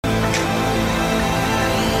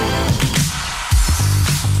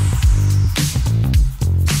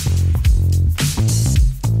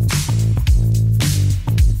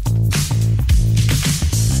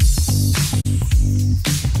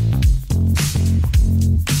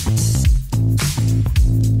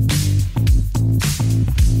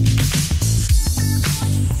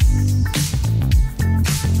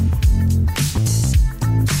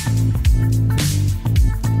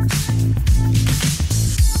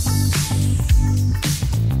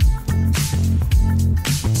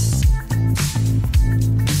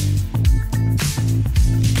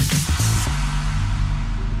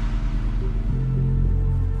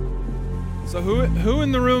Who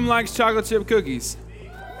in the room likes chocolate chip cookies?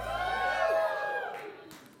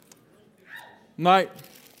 Like,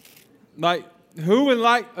 who would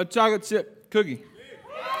like a chocolate chip cookie?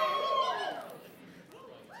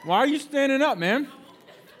 Why are you standing up, man?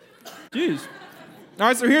 Jeez. All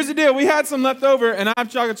right, so here's the deal. We had some left over, and I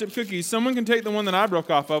have chocolate chip cookies. Someone can take the one that I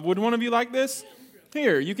broke off of. Would one of you like this?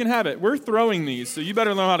 Here, you can have it. We're throwing these, so you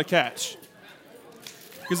better learn how to catch.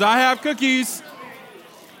 Because I have cookies.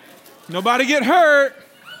 Nobody get hurt.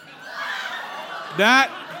 That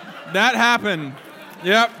happened.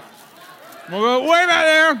 Yep. We'll go way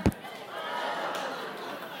back there.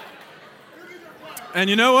 And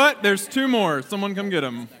you know what? There's two more. Someone come get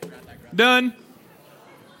them. Done.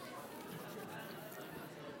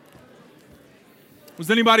 Was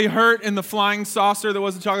anybody hurt in the flying saucer that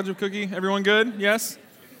was a chocolate chip cookie? Everyone good? Yes?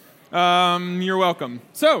 You're welcome.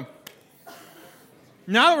 So,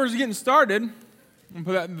 now that we're just getting started, I'm going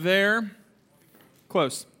to put that there.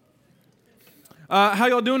 Close. How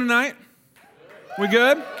y'all doing tonight? We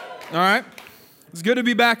good? All right. It's good to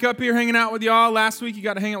be back up here hanging out with y'all. Last week you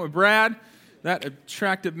got to hang out with Brad, that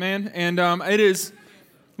attractive man. And it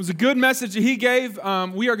was a good message that he gave.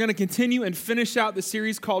 We are going to continue and finish out the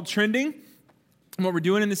series called Trending. And what we're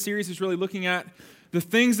doing in this series is really looking at the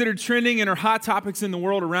things that are trending and are hot topics in the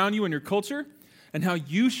world around you and your culture and how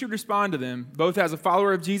you should respond to them, both as a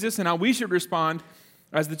follower of Jesus and how we should respond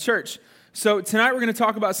as the church. So tonight we're going to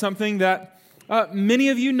talk about something that many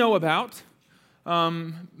of you know about,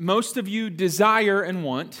 most of you desire and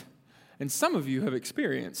want, and some of you have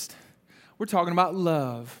experienced. We're talking about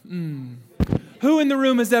love. Who in the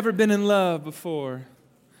room has ever been in love before?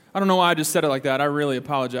 I don't know why I just said it like that. I really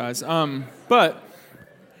apologize. But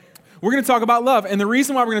we're going to talk about love. And the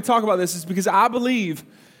reason why we're going to talk about this is because I believe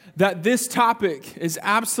that this topic is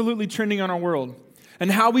absolutely trending on our world.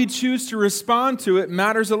 And how we choose to respond to it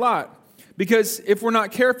matters a lot. Because if we're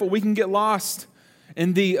not careful, we can get lost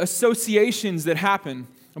in the associations that happen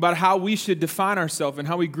about how we should define ourselves and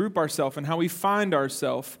how we group ourselves and how we find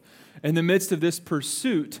ourselves in the midst of this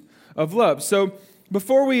pursuit of love. So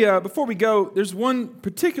before we go, there's one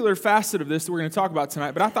particular facet of this that we're going to talk about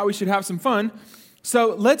tonight, but I thought we should have some fun.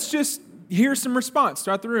 So let's just hear some response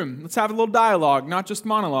throughout the room. Let's have a little dialogue, not just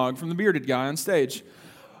monologue from the bearded guy on stage.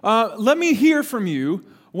 Let me hear from you.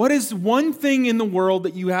 What is one thing in the world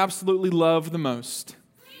that you absolutely love the most?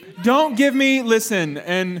 Don't give me, listen,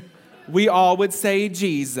 and we all would say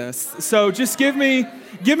Jesus. So just give me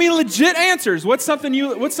legit answers. What's something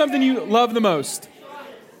you love the most?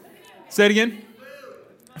 Say it again.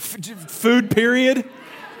 Food, period.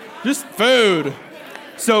 Just food.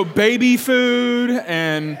 So baby food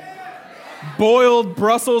and boiled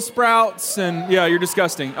Brussels sprouts and yeah, you're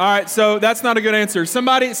disgusting. All right, so that's not a good answer.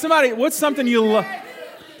 Somebody, what's something you love?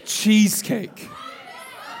 Cheesecake.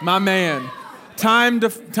 My man. Time to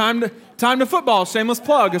football. Shameless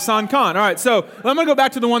plug. Hassan Khan. All right, so I'm going to go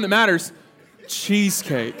back to the one that matters.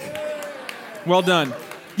 Cheesecake. Well done.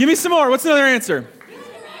 Give me some more. What's another answer?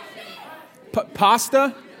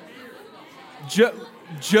 Pasta?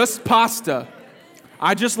 Just pasta.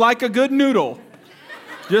 I just like a good noodle.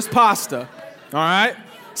 Just pasta. All right?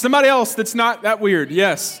 Somebody else that's not that weird.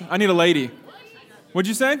 Yes, I need a lady. What'd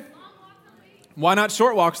you say? Why not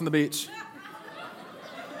short walks on the beach?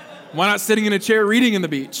 Why not sitting in a chair reading in the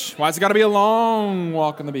beach? Why's it got to be a long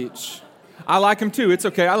walk on the beach? I like them too. It's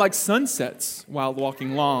okay. I like sunsets while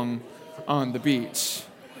walking long on the beach.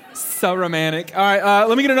 So romantic. All right,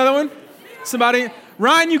 let me get another one. Somebody.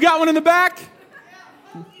 Ryan, you got one in the back?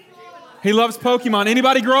 He loves Pokemon.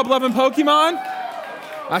 Anybody grow up loving Pokemon?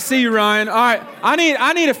 I see you, Ryan. All right,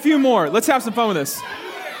 I need a few more. Let's have some fun with this.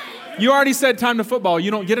 You already said time to football.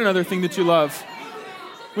 You don't get another thing that you love.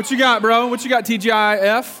 What you got, bro? What you got,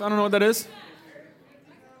 TGIF? I don't know what that is.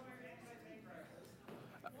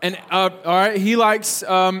 And all right, he likes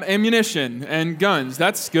ammunition and guns.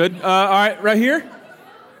 That's good. All right, right here.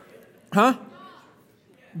 Huh?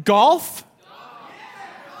 Golf?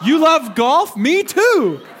 You love golf? Me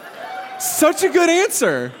too. Such a good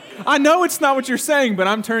answer. I know it's not what you're saying, but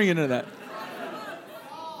I'm turning it into that.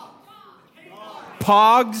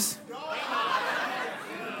 Pogs?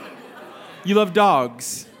 You love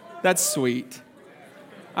dogs. That's sweet.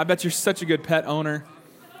 I bet you're such a good pet owner.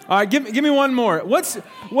 All right, give me one more.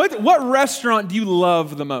 What restaurant do you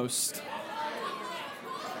love the most?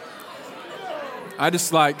 I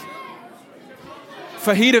just like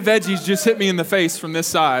fajita veggies just hit me in the face from this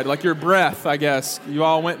side, like your breath, I guess. You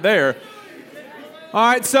all went there. All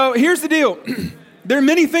right, so here's the deal. There are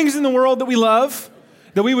many things in the world that we love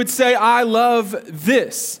that we would say, I love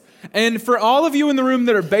this. And for all of you in the room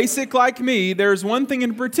that are basic like me, there's one thing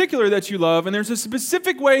in particular that you love, and there's a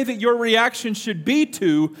specific way that your reaction should be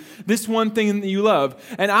to this one thing that you love.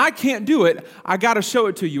 And I can't do it. I got to show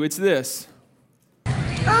it to you. It's this.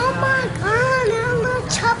 Oh my God, I love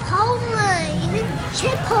Chipotle.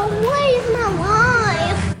 Chipotle is my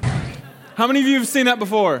life. How many of you have seen that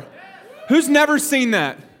before? Who's never seen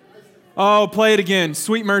that? Oh, play it again.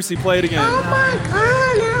 Sweet mercy, play it again. Oh my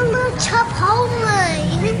God, I love Chipotle.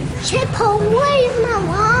 Chipotle is my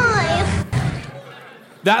life.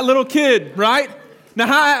 That little kid, right?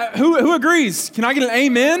 Now, who agrees? Can I get an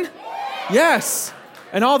amen? Yes.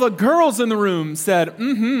 And all the girls in the room said,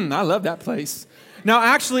 I love that place. Now,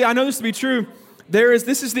 actually, I know this to be true.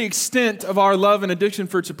 This is the extent of our love and addiction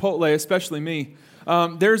for Chipotle, especially me.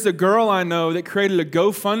 There's a girl I know that created a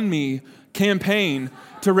GoFundMe campaign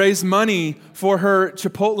to raise money for her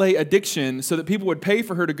Chipotle addiction so that people would pay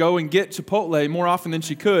for her to go and get Chipotle more often than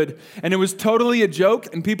she could. And it was totally a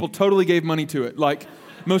joke, and people totally gave money to it. Like,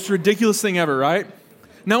 most ridiculous thing ever, right?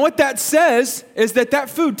 Now, what that says is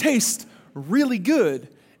that food tastes really good,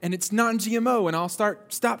 and it's non-GMO, and I'll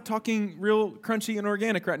stop talking real crunchy and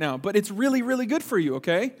organic right now, but it's really, really good for you,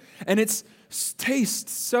 okay? And it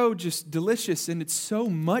tastes so just delicious, and it's so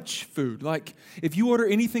much food. Like, if you order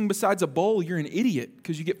anything besides a bowl, you're an idiot,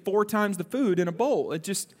 because you get 4 times the food in a bowl.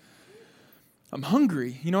 I'm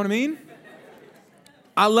hungry, you know what I mean?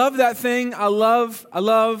 I love that thing. I love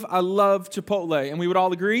Chipotle, and we would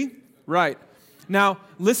all agree? Right. Now,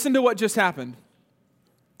 listen to what just happened.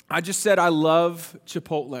 I just said I love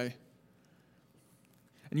Chipotle.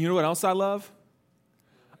 And you know what else I love?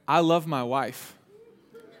 I love my wife.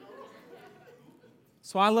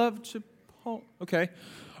 So I love Chipotle. Okay,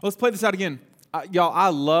 let's play this out again. Y'all, I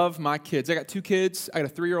love my kids. I got 2 kids. I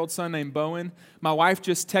got a 3-year-old son named Bowen. My wife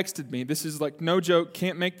just texted me. This is like no joke,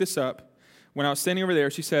 can't make this up. When I was standing over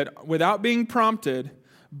there, she said, without being prompted,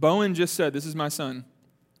 Bowen just said, this is my son.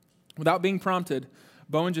 Without being prompted,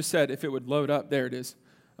 Bowen just said, if it would load up, there it is.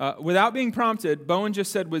 Without being prompted, Bowen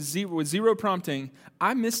just said with zero prompting,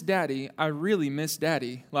 I miss Daddy. I really miss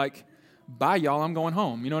Daddy. Like, bye, y'all. I'm going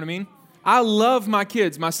home. You know what I mean? I love my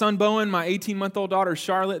kids. My son Bowen, my 18-month-old daughter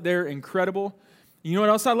Charlotte, they're incredible. You know what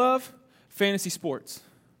else I love? Fantasy sports.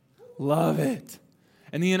 Love it.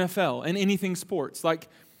 And the NFL and anything sports.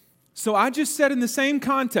 So I just said in the same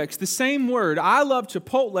context, the same word, I love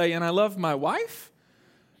Chipotle and I love my wife.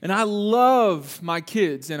 And I love my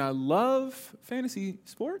kids, and I love fantasy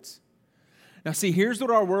sports. Now, see, here's what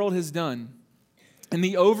our world has done. In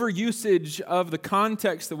the overusage of the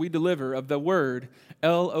context that we deliver of the word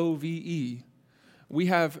L-O-V-E, we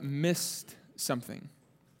have missed something.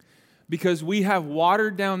 Because we have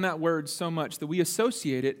watered down that word so much that we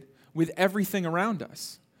associate it with everything around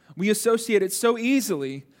us. We associate it so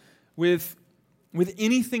easily with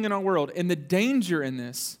anything in our world. And the danger in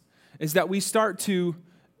this is that we start to,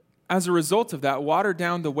 as a result of that, water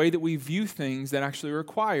down the way that we view things that actually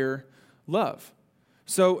require love.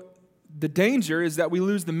 So the danger is that we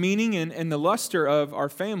lose the meaning and the luster of our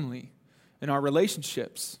family and our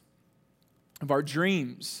relationships, of our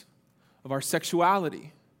dreams, of our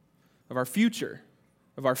sexuality, of our future,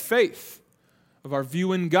 of our faith, of our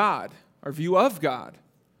view in God, our view of God.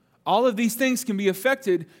 All of these things can be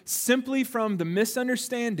affected simply from the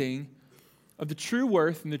misunderstanding of the true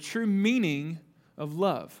worth and the true meaning of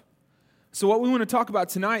love. So what we want to talk about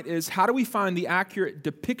tonight is how do we find the accurate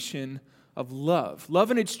depiction of love? Love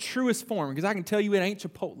in its truest form, because I can tell you it ain't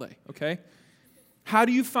Chipotle, okay? How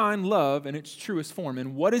do you find love in its truest form?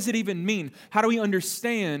 And what does it even mean? How do we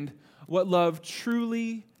understand what love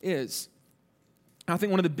truly is? I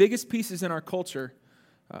think one of the biggest pieces in our culture,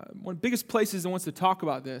 one of the biggest places that wants to talk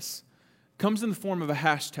about this, comes in the form of a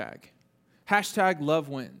hashtag. Hashtag love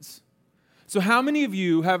wins. So how many of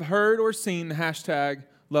you have heard or seen the hashtag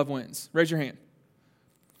love wins? Raise your hand.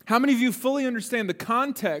 How many of you fully understand the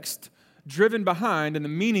context driven behind and the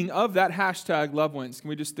meaning of that hashtag love wins? Can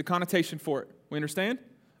we just, the connotation for it? We understand?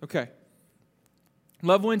 Okay.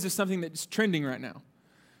 Love wins is something that's trending right now.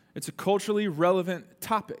 It's a culturally relevant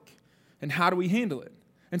topic. And how do we handle it?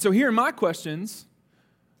 And so here are my questions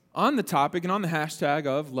on the topic and on the hashtag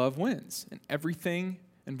of love wins and everything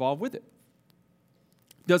involved with it.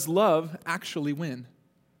 Does love actually win?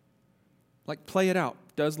 Like, play it out.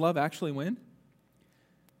 Does love actually win?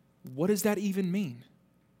 What does that even mean?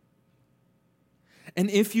 And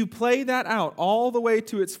if you play that out all the way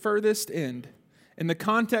to its furthest end, in the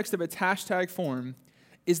context of its hashtag form,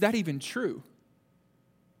 is that even true?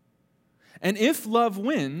 And if love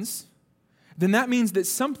wins, then that means that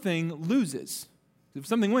something loses. If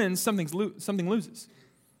something wins, something loses.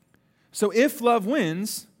 So if love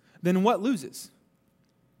wins, then what loses?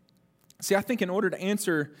 See, I think in order to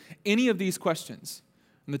answer any of these questions,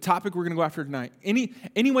 and the topic we're going to go after tonight,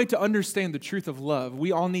 any way to understand the truth of love,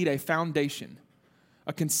 we all need a foundation,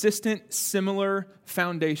 a consistent, similar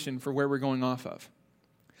foundation for where we're going off of.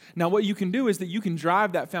 Now, what you can do is that you can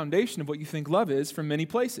drive that foundation of what you think love is from many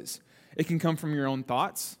places. It can come from your own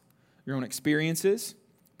thoughts, your own experiences,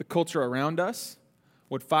 the culture around us,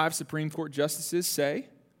 what 5 Supreme Court justices say,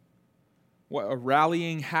 what a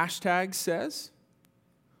rallying hashtag says,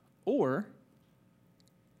 or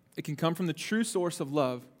it can come from the true source of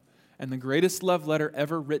love and the greatest love letter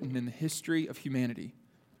ever written in the history of humanity,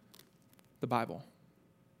 the Bible.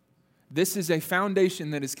 This is a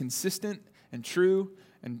foundation that is consistent and true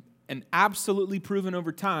and absolutely proven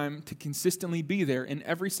over time to consistently be there in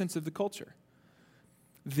every sense of the culture.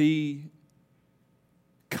 The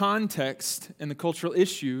context and the cultural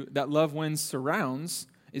issue that love wins surrounds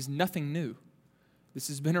is nothing new. This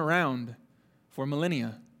has been around for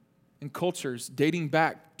millennia in cultures dating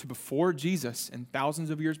back to before Jesus and thousands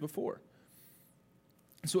of years before.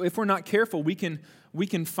 So if we're not careful, we can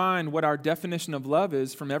find what our definition of love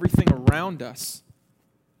is from everything around us.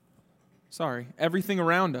 Everything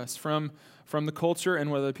around us, from the culture and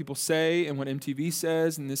what other people say and what MTV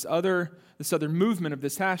says and this other movement of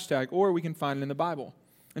this hashtag, or we can find it in the Bible.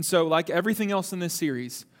 And so, like everything else in this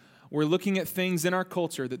series, we're looking at things in our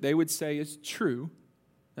culture that they would say is true,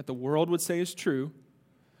 that the world would say is true,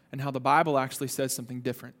 and how the Bible actually says something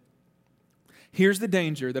different. Here's the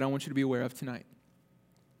danger that I want you to be aware of tonight.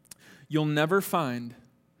 You'll never find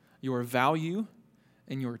your value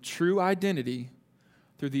and your true identity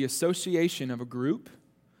through the association of a group,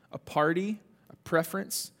 a party, a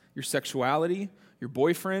preference, your sexuality, your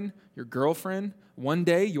boyfriend, your girlfriend, one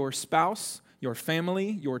day your spouse, your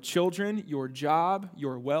family, your children, your job,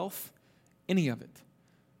 your wealth, any of it.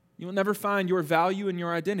 You will never find your value and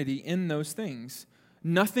your identity in those things.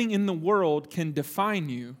 Nothing in the world can define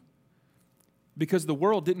you because the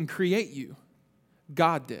world didn't create you.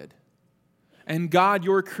 God did. And God,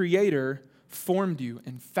 your creator, formed you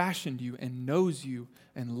and fashioned you and knows you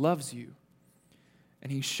and loves you.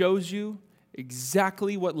 And he shows you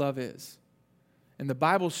exactly what love is. And the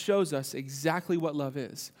Bible shows us exactly what love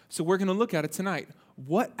is. So we're going to look at it tonight.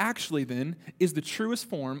 What actually then is the truest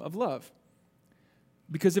form of love?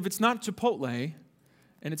 Because if it's not Chipotle,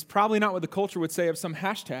 and it's probably not what the culture would say of some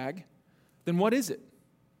hashtag, then what is it?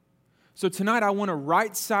 So tonight I want to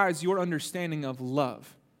right-size your understanding of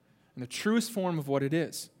love and the truest form of what it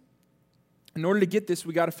is. In order to get this,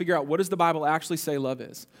 we got to figure out what does the Bible actually say love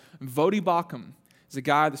is. And Voddie Baucham is a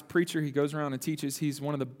guy, this preacher, he goes around and teaches. He's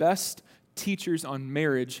one of the best teachers on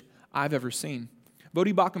marriage I've ever seen.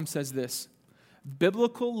 Voddie Baucham says this: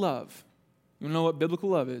 biblical love, you want to know what biblical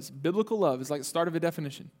love is? Biblical love is like the start of a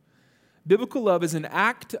definition. Biblical love is an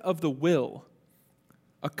act of the will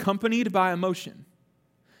accompanied by emotion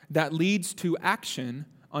that leads to action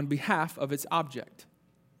on behalf of its object.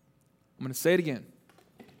 I'm going to say it again.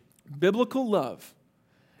 Biblical love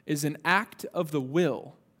is an act of the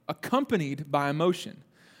will accompanied by emotion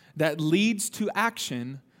that leads to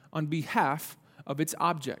action on behalf of its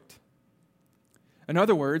object. In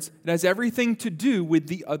other words, it has everything to do with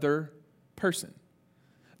the other person.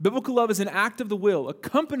 Biblical love is an act of the will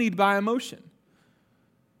accompanied by emotion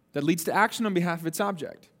that leads to action on behalf of its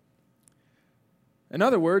object. In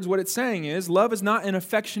other words, what it's saying is love is not an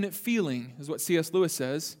affectionate feeling, is what C.S. Lewis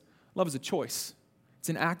says. Love is a choice. It's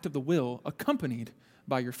an act of the will accompanied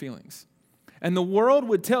by your feelings. And the world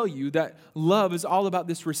would tell you that love is all about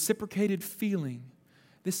this reciprocated feeling,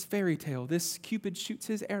 this fairy tale, this Cupid shoots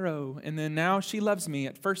his arrow, and then now she loves me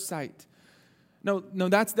at first sight. No,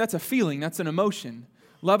 that's a feeling, that's an emotion.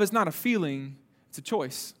 Love is not a feeling, it's a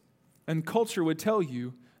choice. And culture would tell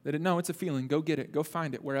you that it's a feeling. Go get it, go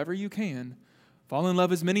find it wherever you can. Fall in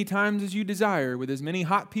love as many times as you desire with as many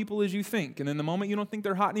hot people as you think. And then the moment you don't think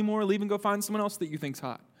they're hot anymore, leave and go find someone else that you think's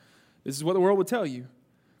hot. This is what the world would tell you.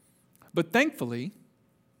 But thankfully,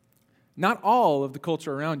 not all of the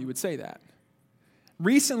culture around you would say that.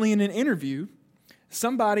 Recently in an interview,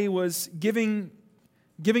 somebody was giving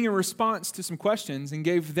a response to some questions and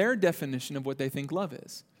gave their definition of what they think love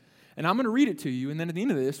is. And I'm going to read it to you, and then at the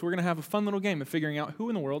end of this, we're going to have a fun little game of figuring out who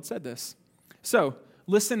in the world said this. So,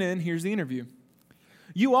 listen in, here's the interview.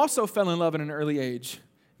 You also fell in love at an early age.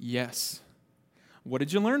 Yes. What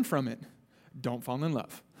did you learn from it? Don't fall in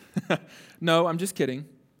love. No, I'm just kidding.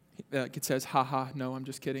 It says, no, I'm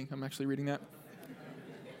just kidding. I'm actually reading that.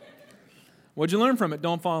 What'd you learn from it?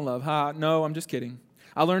 Don't fall in love. No, I'm just kidding.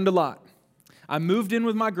 I learned a lot. I moved in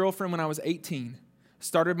with my girlfriend when I was 18.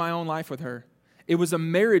 Started my own life with her. It was a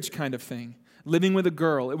marriage kind of thing, living with a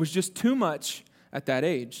girl. It was just too much at that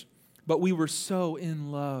age. But we were so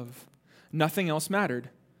in love. Nothing else mattered.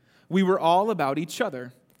 We were all about each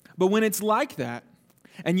other. But when it's like that,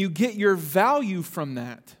 and you get your value from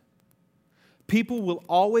that, people will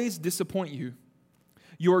always disappoint you.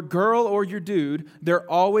 Your girl or your dude, they're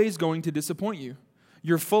always going to disappoint you.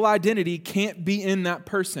 Your full identity can't be in that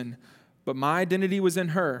person. But my identity was in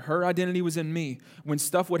her. Her identity was in me. When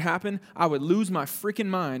stuff would happen, I would lose my freaking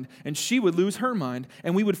mind, and she would lose her mind,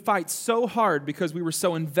 and we would fight so hard because we were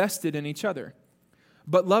so invested in each other.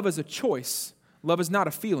 But love is a choice. Love is not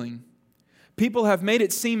a feeling. People have made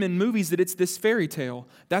it seem in movies that it's this fairy tale.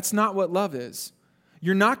 That's not what love is.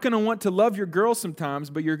 You're not going to want to love your girl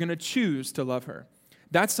sometimes, but you're going to choose to love her.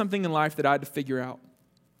 That's something in life that I had to figure out.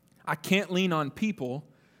 I can't lean on people.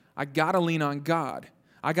 I got to lean on God.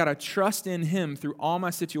 I got to trust in Him through all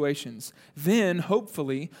my situations. Then,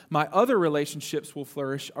 hopefully, my other relationships will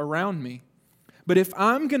flourish around me. But if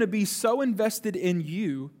I'm going to be so invested in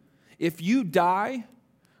you, if you die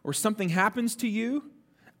or something happens to you,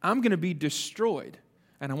 I'm going to be destroyed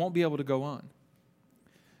and I won't be able to go on.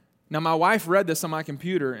 Now, my wife read this on my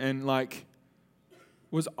computer and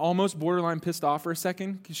was almost borderline pissed off for a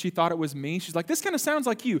second because she thought it was me. She's like, this kind of sounds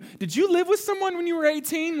like you. Did you live with someone when you were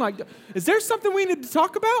 18? Is there something we need to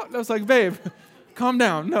talk about? And I was like, babe, calm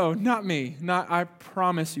down. No, not me. I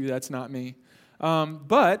promise you that's not me.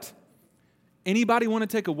 But anybody want to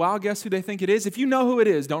take a wild guess who they think it is? If you know who it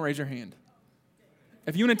is, don't raise your hand.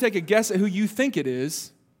 If you want to take a guess at who you think it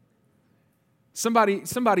is,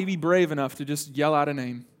 somebody be brave enough to just yell out a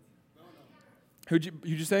name. Who'd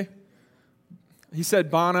you say? He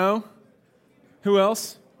said Bono. Who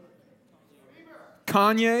else?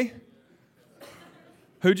 Kanye.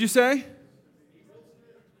 Who'd you say?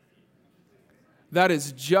 That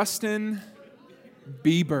is Justin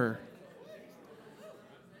Bieber.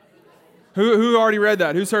 Who already read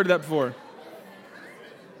that? Who's heard of that before?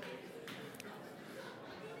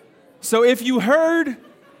 So if you heard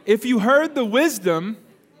the wisdom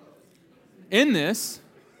in this,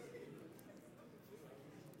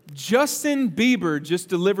 Justin Bieber just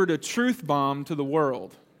delivered a truth bomb to the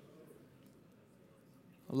world.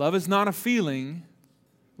 Love is not a feeling.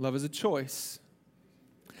 Love is a choice.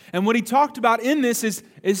 And what he talked about in this is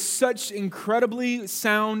such incredibly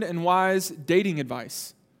sound and wise dating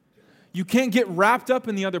advice. You can't get wrapped up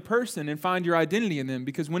in the other person and find your identity in them,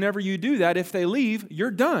 because whenever you do that, if they leave,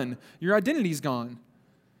 you're done. Your identity's gone.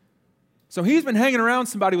 So he's been hanging around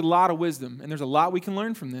somebody with a lot of wisdom, and there's a lot we can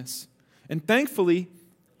learn from this. And thankfully,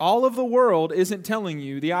 all of the world isn't telling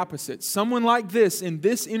you the opposite. Someone like this in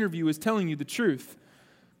this interview is telling you the truth.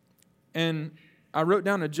 And I wrote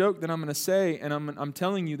down a joke that I'm going to say, and I'm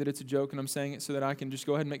telling you that it's a joke, and I'm saying it so that I can just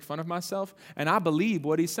go ahead and make fun of myself. And I believe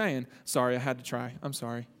what he's saying. Sorry, I had to try. I'm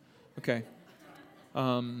sorry. Okay.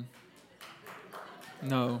 No.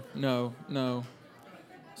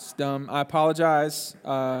 It's dumb. I apologize.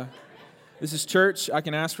 This is church. I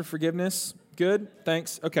can ask for forgiveness. Good?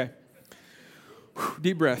 Thanks. Okay.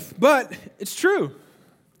 Deep breath. But it's true.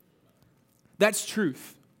 That's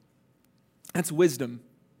truth. That's wisdom.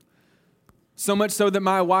 So much so that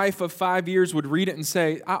my wife of 5 years would read it and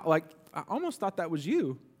say, I almost thought that was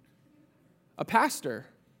you. A pastor.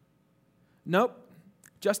 Nope.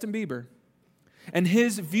 Justin Bieber. And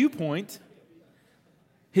his viewpoint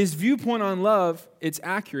on love, it's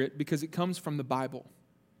accurate because it comes from the Bible.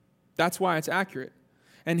 That's why it's accurate.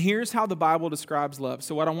 And here's how the Bible describes love.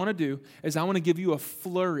 So what I want to do is I want to give you a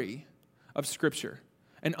flurry of Scripture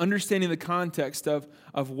and understanding the context of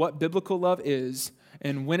what biblical love is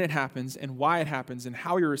and when it happens and why it happens and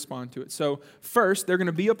how you respond to it. So first, they're going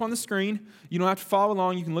to be up on the screen. You don't have to follow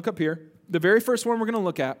along. You can look up here. The very first one we're going to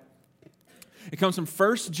look at, it comes from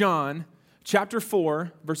 1 John chapter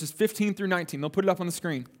 4, verses 15 through 19. They'll put it up on the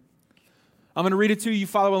screen. I'm going to read it to you. You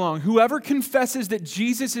follow along. Whoever confesses that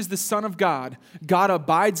Jesus is the Son of God, God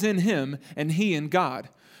abides in him, and he in God.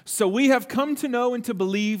 So we have come to know and to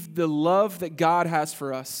believe the love that God has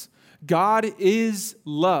for us. God is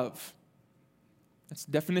love. That's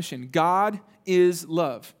the definition. God is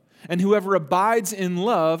love. And whoever abides in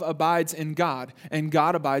love abides in God, and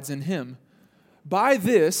God abides in him. By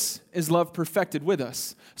this is love perfected with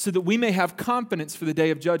us, so that we may have confidence for the day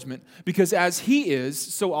of judgment, because as he is,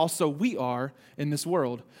 so also we are in this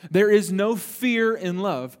world. There is no fear in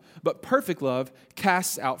love, but perfect love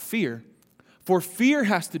casts out fear. For fear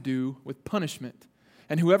has to do with punishment,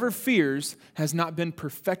 and whoever fears has not been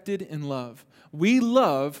perfected in love. We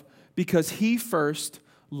love because he first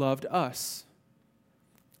loved us.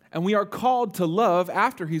 And we are called to love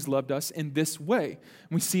after he's loved us in this way.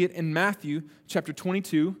 We see it in Matthew chapter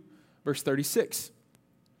 22, verse 36.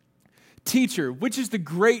 Teacher, which is the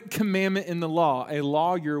great commandment in the law? A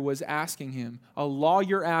lawyer was asking him. A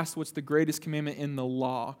lawyer asked what's the greatest commandment in the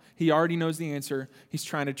law. He already knows the answer. He's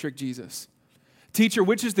trying to trick Jesus. Teacher,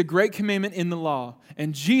 which is the great commandment in the law?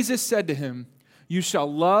 And Jesus said to him, you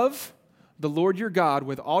shall love the Lord your God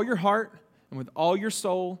with all your heart and with all your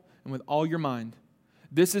soul and with all your mind.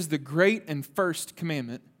 This is the great and first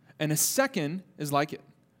commandment, and a second is like it.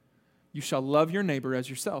 You shall love your neighbor as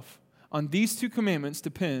yourself. On these two commandments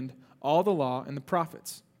depend all the law and the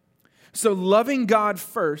prophets. So loving God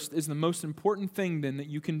first is the most important thing then that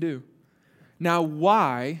you can do. Now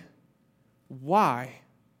why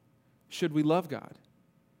should we love God?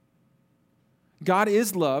 God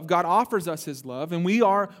is love. God offers us his love, and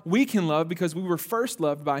we can love because we were first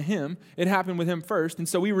loved by him. It happened with him first, and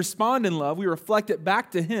so we respond in love. We reflect it back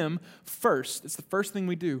to him first. It's the first thing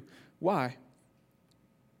we do. Why?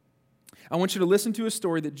 I want you to listen to a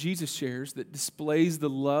story that Jesus shares that displays the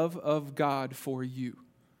love of God for you.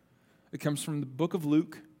 It comes from the book of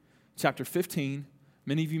Luke, chapter 15.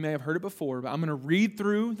 Many of you may have heard it before, but I'm going to read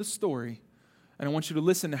through the story, and I want you to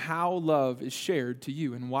listen to how love is shared to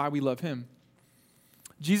you and why we love him.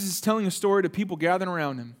 Jesus is telling a story to people gathering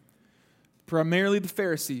around him, primarily the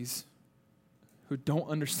Pharisees, who don't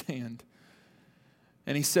understand.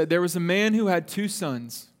 And he said, there was a man who had 2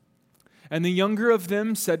 sons, and the younger of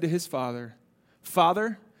them said to his father,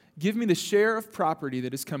 Father, give me the share of property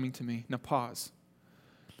that is coming to me. Now pause.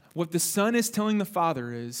 What the son is telling the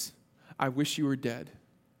father is, I wish you were dead.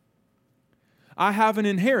 I have an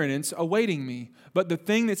inheritance awaiting me, but the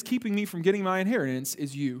thing that's keeping me from getting my inheritance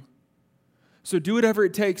is you. So do whatever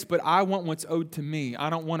it takes, but I want what's owed to me.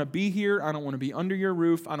 I don't want to be here. I don't want to be under your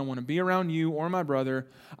roof. I don't want to be around you or my brother.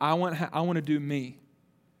 I want to do me.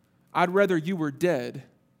 I'd rather you were dead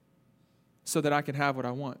so that I can have what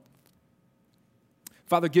I want.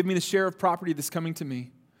 Father, give me the share of property that's coming to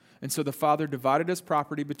me. And so the father divided his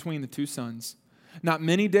property between the 2 sons. Not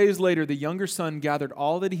many days later, the younger son gathered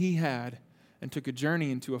all that he had and took a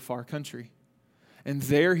journey into a far country. And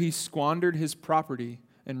there he squandered his property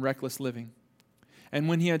in reckless living. And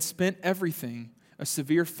when he had spent everything, a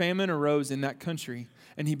severe famine arose in that country,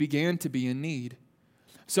 and he began to be in need.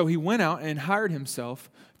 So he went out and hired himself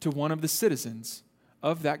to one of the citizens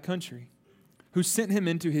of that country, who sent him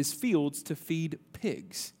into his fields to feed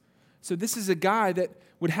pigs. So this is a guy that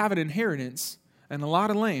would have an inheritance and a lot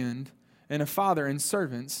of land and a father and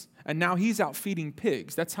servants, and now he's out feeding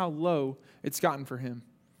pigs. That's how low it's gotten for him.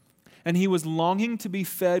 And he was longing to be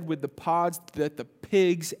fed with the pods that the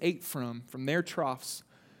pigs ate from their troughs,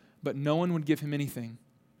 but no one would give him anything.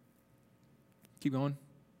 Keep going.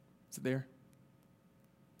 Is it there?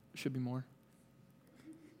 There should be more.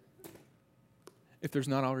 If there's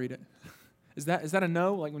not, I'll read it. Is that a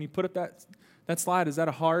no? Like when you put up that slide, is that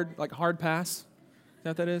a hard pass? Is that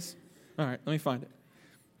what that is? All right, let me find it.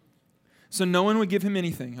 So no one would give him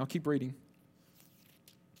anything. I'll keep reading.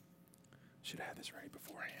 Should have had this ready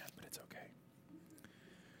beforehand, but it's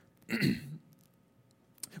okay.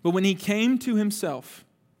 But when he came to himself,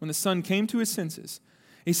 when the son came to his senses,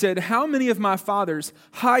 he said, how many of my father's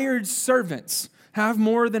hired servants have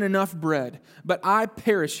more than enough bread, but I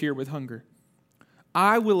perish here with hunger?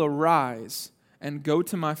 I will arise and go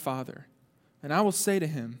to my father, and I will say to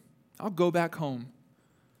him, I'll go back home.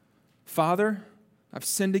 Father, I've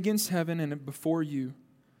sinned against heaven and before you.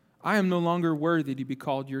 I am no longer worthy to be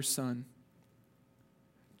called your son.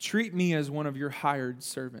 Treat me as one of your hired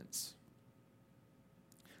servants.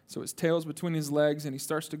 So his tail's between his legs, and he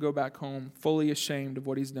starts to go back home, fully ashamed of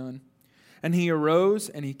what he's done. And he arose,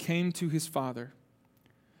 and he came to his father.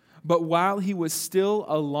 But while he was still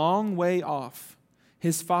a long way off,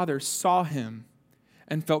 his father saw him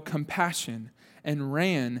and felt compassion and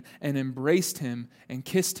ran and embraced him and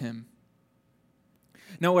kissed him.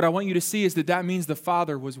 Now, what I want you to see is that means the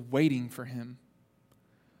father was waiting for him.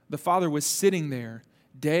 The father was sitting there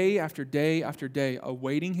day after day after day,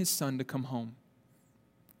 awaiting his son to come home.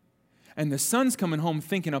 And the son's coming home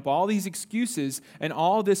thinking up all these excuses and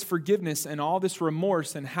all this forgiveness and all this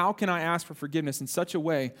remorse, and how can I ask for forgiveness in such a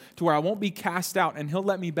way to where I won't be cast out and he'll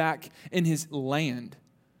let me back in his land.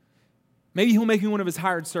 Maybe he'll make me one of his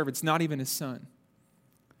hired servants, not even his son.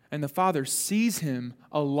 And the father sees him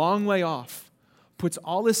a long way off, puts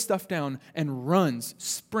all his stuff down, and runs,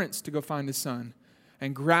 sprints to go find his son,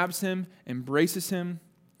 and grabs him, embraces him,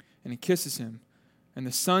 and he kisses him. And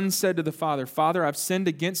the son said to the father, Father, I've sinned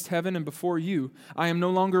against heaven and before you. I am no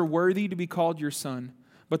longer worthy to be called your son.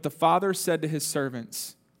 But the father said to his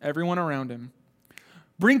servants, everyone around him,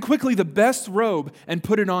 Bring quickly the best robe and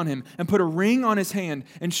put it on him, and put a ring on his hand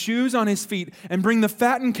and shoes on his feet, and bring the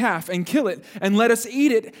fattened calf and kill it, and let us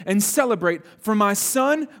eat it and celebrate. For my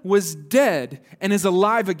son was dead and is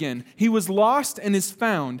alive again. He was lost and is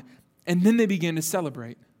found." And then they began to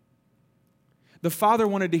celebrate. The father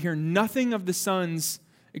wanted to hear nothing of the son's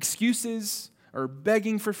excuses or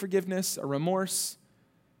begging for forgiveness or remorse.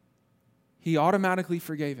 He automatically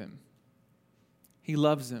forgave him. He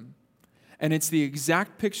loves him. And it's the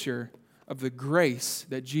exact picture of the grace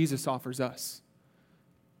that Jesus offers us.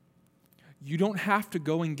 You don't have to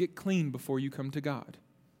go and get clean before you come to God.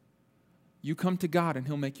 You come to God and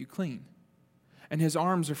He'll make you clean. And His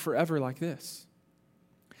arms are forever like this.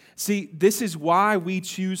 See, this is why we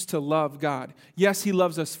choose to love God. Yes, He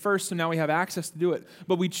loves us first, so now we have access to do it.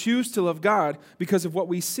 But we choose to love God because of what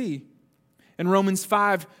we see. In Romans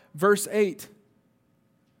 5, verse 8,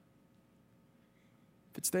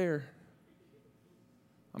 if it's there,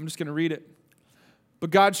 I'm just going to read it. But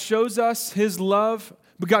God shows His love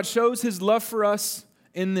for us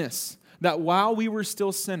in this, that while we were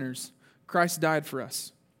still sinners, Christ died for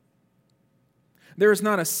us. There is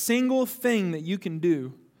not a single thing that you can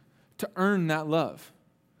do to earn that love.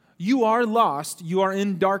 You are lost, you are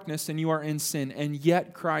in darkness, and you are in sin, and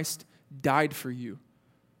yet Christ died for you.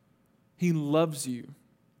 He loves you.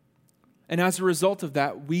 And as a result of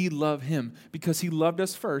that, we love Him. Because He loved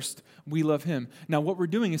us first, we love Him. Now, what we're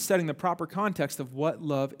doing is setting the proper context of what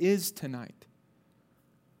love is tonight.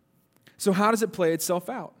 So how does it play itself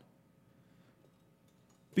out?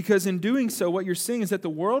 Because in doing so, what you're seeing is that the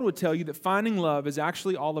world would tell you that finding love is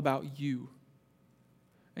actually all about you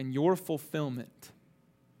and your fulfillment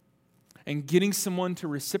and getting someone to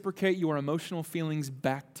reciprocate your emotional feelings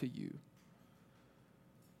back to you.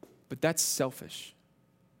 But that's selfish.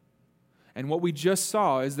 And what we just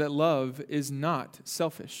saw is that love is not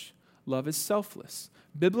selfish. Love is selfless.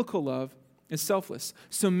 Biblical love is selfless.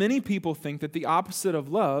 So many people think that the opposite of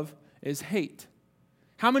love is hate.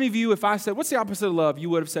 How many of you, if I said, what's the opposite of love, you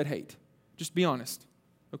would have said hate? Just be honest,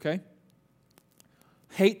 okay?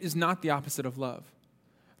 Hate is not the opposite of love.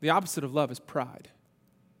 The opposite of love is pride.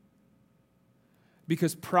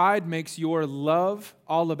 Because pride makes your love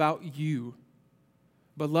all about you.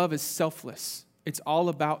 But love is selfless. It's all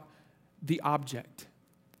about the object.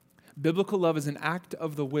 Biblical love is an act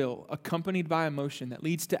of the will, accompanied by emotion that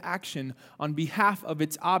leads to action on behalf of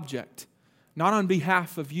its object, not on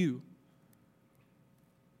behalf of you.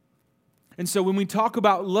 And so when we talk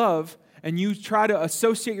about love, and you try to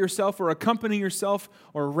associate yourself or accompany yourself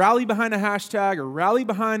or rally behind a hashtag or rally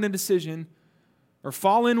behind a decision or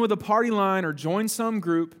fall in with a party line or join some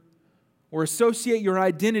group or associate your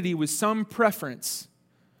identity with some preference,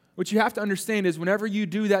 what you have to understand is whenever you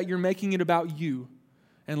do that, you're making it about you.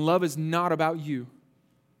 And love is not about you.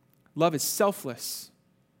 Love is selfless.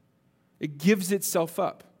 It gives itself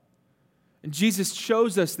up. And Jesus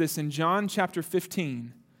shows us this in John chapter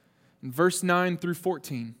 15, in verse 9 through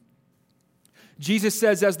 14. Jesus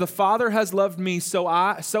says, "As the Father has loved me, so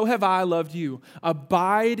have I loved you.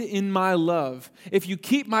 Abide in my love. If you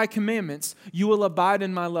keep my commandments, you will abide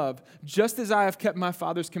in my love, just as I have kept my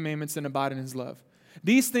Father's commandments and abide in His love.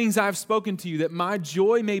 These things I have spoken to you, that my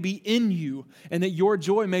joy may be in you, and that your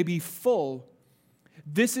joy may be full.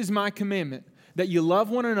 This is my commandment, that you love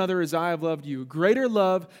one another as I have loved you. Greater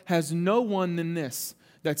love has no one than this,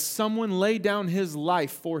 that someone lay down his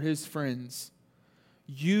life for his friends.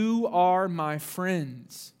 You are my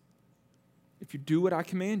friends if you do what I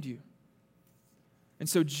command you." And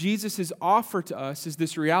so Jesus' offer to us is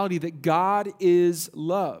this reality that God is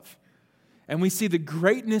love. And we see the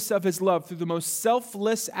greatness of His love through the most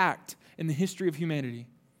selfless act in the history of humanity.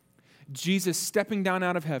 Jesus stepping down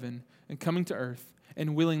out of heaven and coming to earth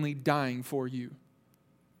and willingly dying for you.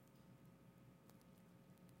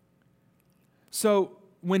 So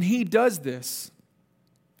when He does this,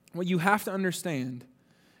 what you have to understand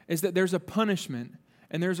is that there's a punishment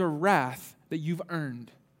and there's a wrath that you've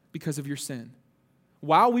earned because of your sin.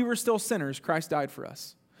 While we were still sinners, Christ died for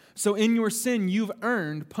us. So in your sin, you've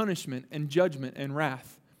earned punishment and judgment and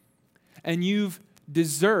wrath. And you've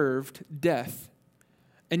deserved death.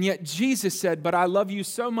 And yet Jesus said, "But I love you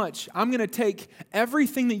so much, I'm going to take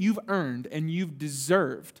everything that you've earned and you've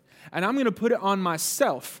deserved, and I'm going to put it on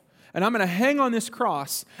myself. And I'm going to hang on this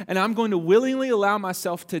cross, and I'm going to willingly allow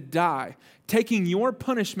myself to die, taking your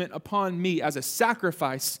punishment upon me as a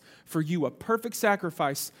sacrifice for you, a perfect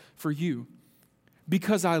sacrifice for you,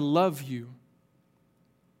 because I love you."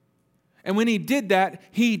 And when He did that,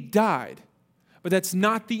 He died. But that's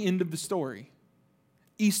not the end of the story.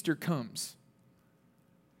 Easter comes.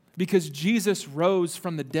 Because Jesus rose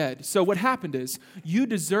from the dead. So what happened is, you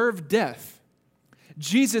deserve death.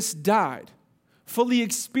 Jesus died, fully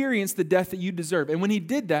experienced the death that you deserve. And when he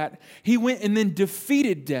did that, he went and then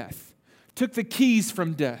defeated death, took the keys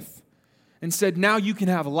from death, and said, now you can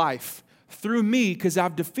have life through me because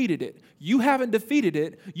I've defeated it. You haven't defeated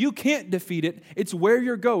it. You can't defeat it. It's where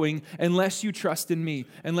you're going unless you trust in me,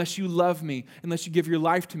 unless you love me, unless you give your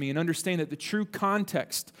life to me and understand that the true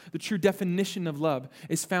context, the true definition of love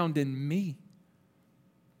is found in me,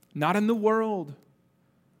 not in the world,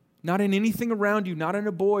 not in anything around you, not in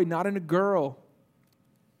a boy, not in a girl,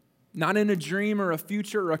 not in a dream or a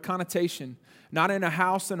future or a connotation, not in a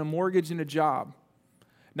house and a mortgage and a job,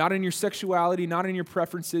 not in your sexuality, not in your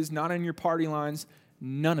preferences, not in your party lines,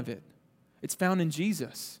 none of it. It's found in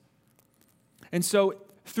Jesus. And so,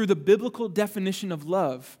 through the biblical definition of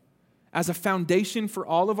love, as a foundation for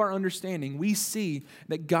all of our understanding, we see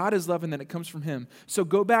that God is love and that it comes from Him. So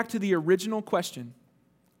go back to the original question.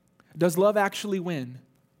 Does love actually win?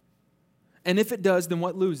 And if it does, then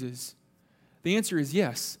what loses? The answer is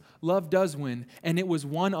yes, love does win, and it was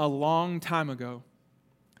won a long time ago.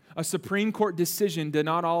 A Supreme Court decision did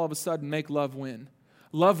not all of a sudden make love win.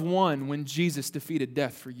 Love won when Jesus defeated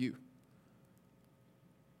death for you.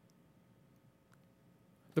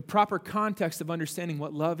 The proper context of understanding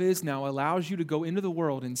what love is now allows you to go into the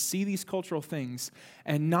world and see these cultural things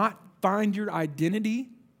and not find your identity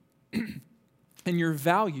and your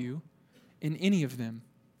value in any of them.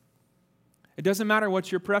 It doesn't matter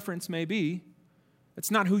what your preference may be.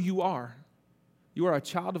 It's not who you are. You are a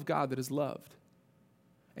child of God that is loved.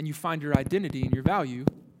 And you find your identity and your value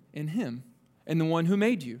in Him and the one who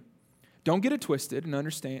made you. Don't get it twisted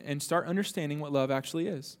and start understanding what love actually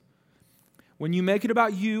is. When you make it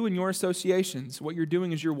about you and your associations, what you're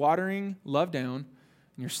doing is you're watering love down and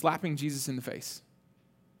you're slapping Jesus in the face.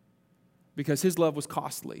 Because His love was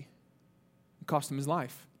costly. It cost Him His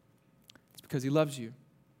life. It's because He loves you.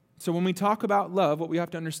 So when we talk about love, what we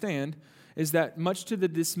have to understand is that much to the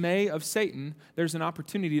dismay of Satan, there's an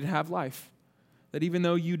opportunity to have life. That even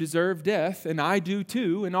though you deserve death, and I do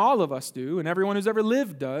too, and all of us do, and everyone who's ever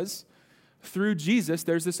lived does, through Jesus,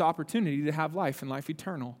 there's this opportunity to have life and life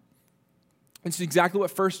eternal. It's exactly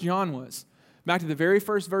what 1 John was. Back to the very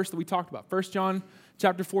first verse that we talked about. 1 John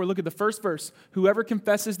chapter 4, look at the first verse. Whoever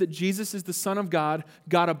confesses that Jesus is the Son of God,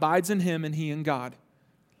 God abides in him and he in God.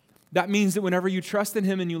 That means that whenever you trust in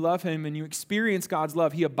Him and you love Him and you experience God's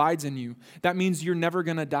love, He abides in you. That means you're never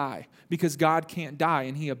going to die because God can't die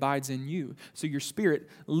and He abides in you. So your spirit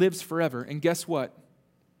lives forever. And guess what?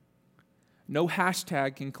 No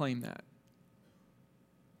hashtag can claim that.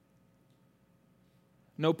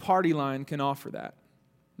 No party line can offer that.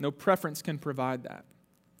 No preference can provide that.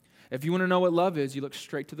 If you want to know what love is, you look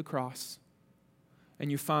straight to the cross and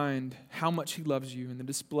you find how much He loves you and the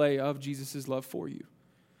display of Jesus' love for you.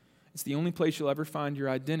 It's the only place you'll ever find your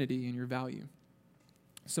identity and your value.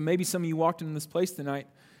 So maybe some of you walked into this place tonight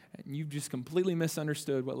and you've just completely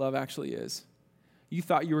misunderstood what love actually is. You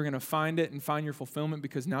thought you were going to find it and find your fulfillment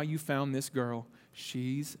because now you found this girl.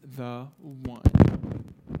 She's the one.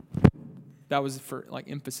 That was for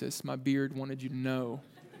emphasis. My beard wanted you to know.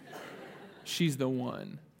 She's the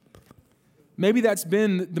one. Maybe that's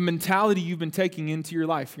been the mentality you've been taking into your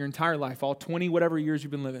life, your entire life, all 20 whatever years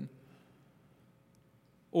you've been living.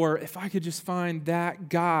 Or if I could just find that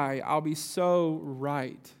guy, I'll be so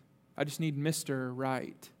right. I just need Mr.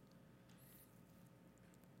 Right.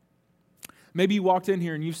 Maybe you walked in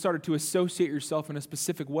here and you've started to associate yourself in a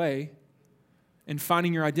specific way and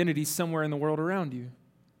finding your identity somewhere in the world around you.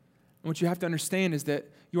 And what you have to understand is that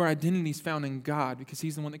your identity is found in God because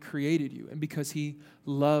He's the one that created you and because He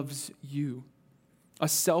loves you. A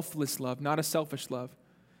selfless love, not a selfish love.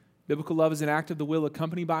 Biblical love is an act of the will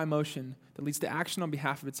accompanied by emotion that leads to action on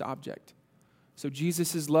behalf of its object. So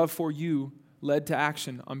Jesus' love for you led to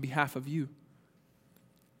action on behalf of you.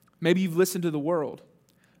 Maybe you've listened to the world.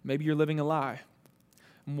 Maybe you're living a lie.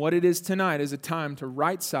 And what it is tonight is a time to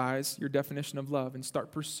right-size your definition of love and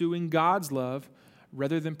start pursuing God's love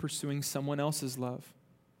rather than pursuing someone else's love.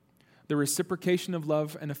 The reciprocation of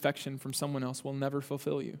love and affection from someone else will never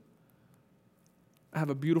fulfill you. I have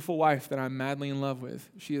a beautiful wife that I'm madly in love with.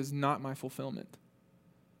 She is not my fulfillment.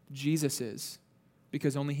 Jesus is,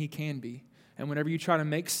 because only He can be. And whenever you try to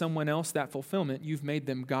make someone else that fulfillment, you've made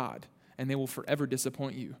them God, and they will forever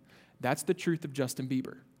disappoint you. That's the truth of Justin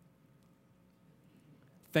Bieber.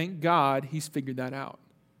 Thank God he's figured that out,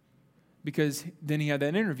 because then he had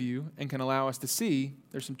that interview and can allow us to see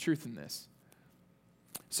there's some truth in this.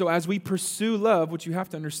 So as we pursue love, what you have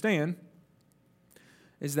to understand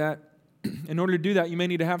is that in order to do that, you may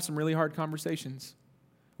need to have some really hard conversations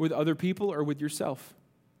with other people or with yourself.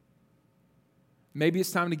 Maybe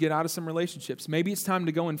it's time to get out of some relationships. Maybe it's time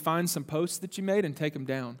to go and find some posts that you made and take them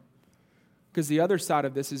down. Because the other side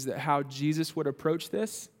of this is that how Jesus would approach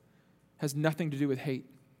this has nothing to do with hate.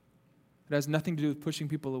 It has nothing to do with pushing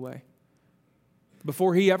people away.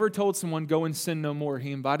 Before he ever told someone, go and sin no more,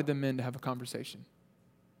 he invited them in to have a conversation.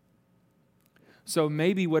 So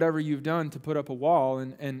maybe whatever you've done to put up a wall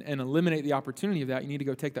and eliminate the opportunity of that, you need to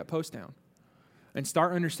go take that post down and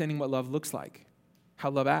start understanding what love looks like, how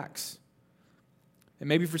love acts. And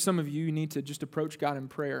maybe for some of you, you need to just approach God in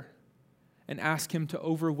prayer and ask him to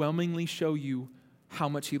overwhelmingly show you how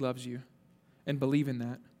much he loves you and believe in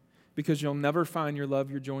that, because you'll never find your love,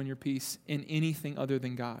 your joy, and your peace in anything other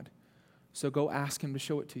than God. So go ask him to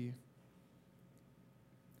show it to you.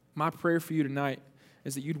 My prayer for you tonight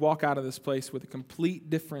is that you'd walk out of this place with a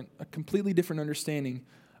completely different understanding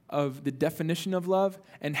of the definition of love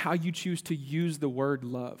and how you choose to use the word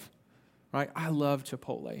love. Right? I love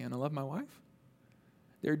Chipotle and I love my wife.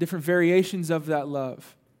 There are different variations of that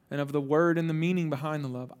love and of the word and the meaning behind the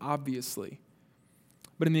love, obviously.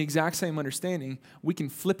 But in the exact same understanding, we can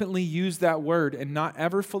flippantly use that word and not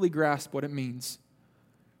ever fully grasp what it means.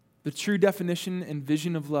 The true definition and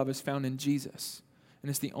vision of love is found in Jesus. And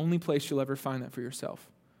it's the only place you'll ever find that for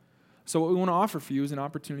yourself. So what we want to offer for you is an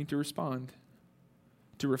opportunity to respond,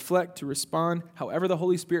 to reflect, to respond, however the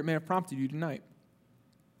Holy Spirit may have prompted you tonight.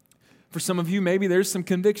 For some of you, maybe there's some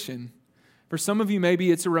conviction. For some of you,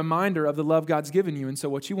 maybe it's a reminder of the love God's given you. And so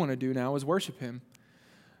what you want to do now is worship him.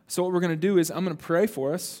 So what we're going to do is I'm going to pray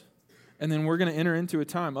for us, and then we're going to enter into a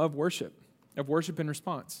time of worship and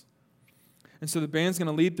response. And so the band's going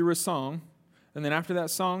to lead through a song. And then after that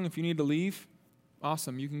song, if you need to leave,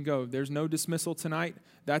 awesome, you can go. There's no dismissal tonight.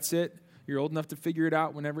 That's it. You're old enough to figure it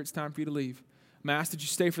out whenever it's time for you to leave. I'm going to ask that you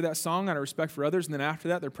stay for that song out of respect for others, and then after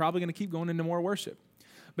that, they're probably going to keep going into more worship.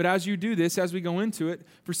 But as you do this, as we go into it,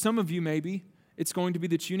 for some of you maybe, it's going to be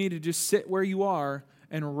that you need to just sit where you are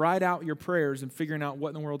and write out your prayers and figuring out what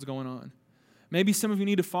in the world's going on. Maybe some of you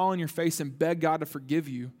need to fall on your face and beg God to forgive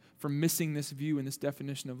you for missing this view and this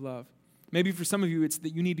definition of love. Maybe for some of you, it's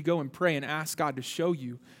that you need to go and pray and ask God to show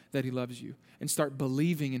you that he loves you and start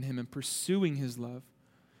believing in him and pursuing his love.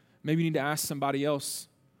 Maybe you need to ask somebody else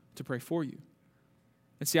to pray for you.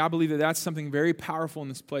 And see, I believe that that's something very powerful in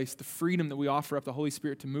this place, the freedom that we offer up the Holy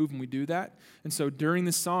Spirit to move when we do that. And so during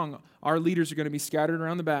this song, our leaders are going to be scattered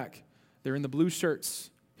around the back. They're in the blue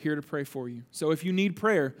shirts, here to pray for you. So if you need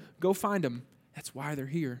prayer, go find them. That's why they're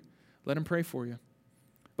here. Let them pray for you.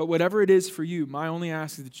 But whatever it is for you, my only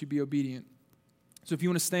ask is that you be obedient. So if you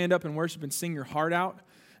want to stand up and worship and sing your heart out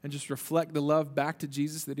and just reflect the love back to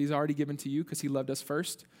Jesus that he's already given to you because he loved us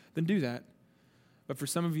first, then do that. But for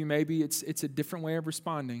some of you, maybe it's a different way of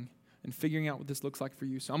responding and figuring out what this looks like for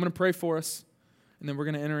you. So I'm going to pray for us, and then we're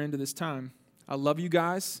going to enter into this time. I love you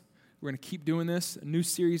guys. We're going to keep doing this. A new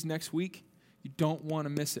series next week. You don't want to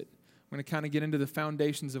miss it. We're going to kind of get into the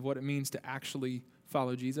foundations of what it means to actually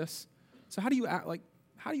follow Jesus. So how do you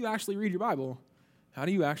actually read your Bible? How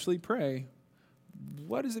do you actually pray?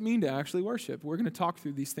 What does it mean to actually worship? We're going to talk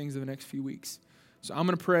through these things in the next few weeks. So I'm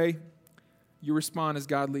going to pray. You respond as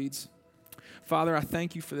God leads. Father, I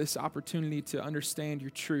thank you for this opportunity to understand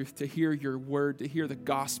your truth, to hear your word, to hear the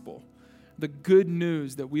gospel, the good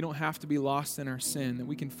news that we don't have to be lost in our sin, that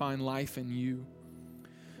we can find life in you.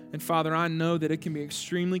 And Father, I know that it can be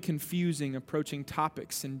extremely confusing approaching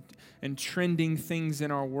topics and trending things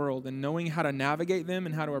in our world and knowing how to navigate them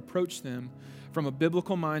and how to approach them from a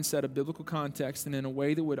biblical mindset, a biblical context, and in a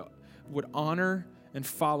way that would honor and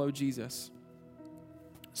follow Jesus.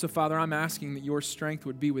 So Father, I'm asking that your strength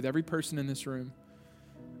would be with every person in this room.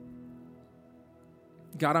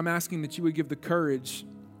 God, I'm asking that you would give the courage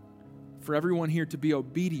for everyone here to be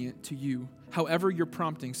obedient to you, however you're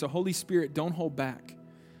prompting. So Holy Spirit, don't hold back.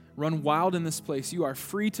 Run wild in this place. You are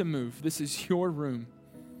free to move. This is your room.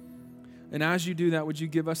 And as you do that, would you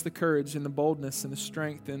give us the courage and the boldness and the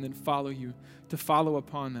strength and then follow you, to follow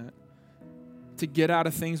upon that, to get out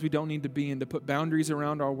of things we don't need to be in, to put boundaries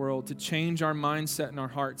around our world, to change our mindset and our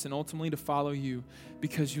hearts, and ultimately to follow you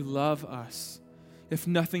because you love us. If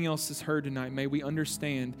nothing else is heard tonight, may we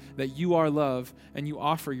understand that you are love and you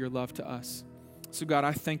offer your love to us. So God,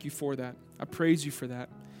 I thank you for that. I praise you for that.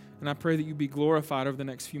 And I pray that you be glorified over the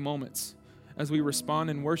next few moments as we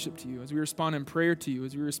respond in worship to you, as we respond in prayer to you,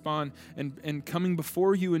 as we respond and coming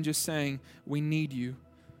before you and just saying, we need you.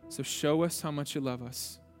 So show us how much you love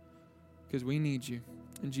us because we need you.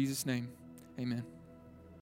 In Jesus' name, amen.